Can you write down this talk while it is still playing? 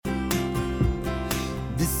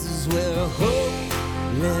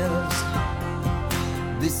lives.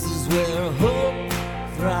 This is where hope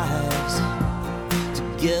thrives.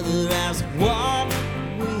 Together as one,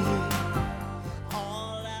 we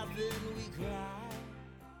all laugh and we cry.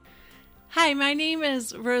 Hi, my name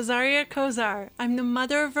is Rosaria Kozar. I'm the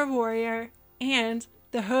mother of a warrior and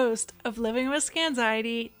the host of Living with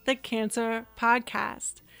Scanxiety, the Cancer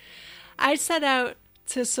Podcast. I set out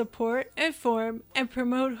to support, inform, and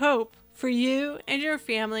promote hope for you and your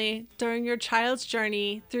family during your child's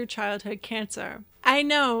journey through childhood cancer. I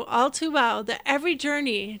know all too well that every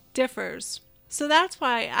journey differs, so that's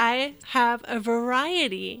why I have a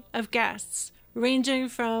variety of guests ranging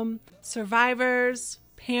from survivors,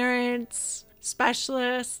 parents,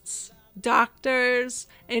 specialists, doctors,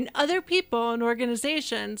 and other people and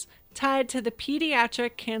organizations tied to the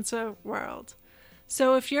pediatric cancer world.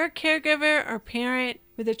 So if you're a caregiver or parent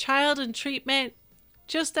with a child in treatment,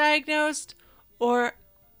 just diagnosed, or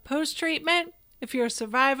post-treatment, if you're a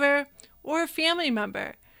survivor or a family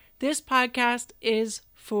member, this podcast is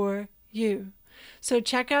for you. So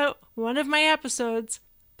check out one of my episodes,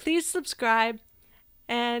 please subscribe,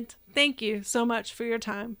 and thank you so much for your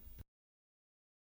time.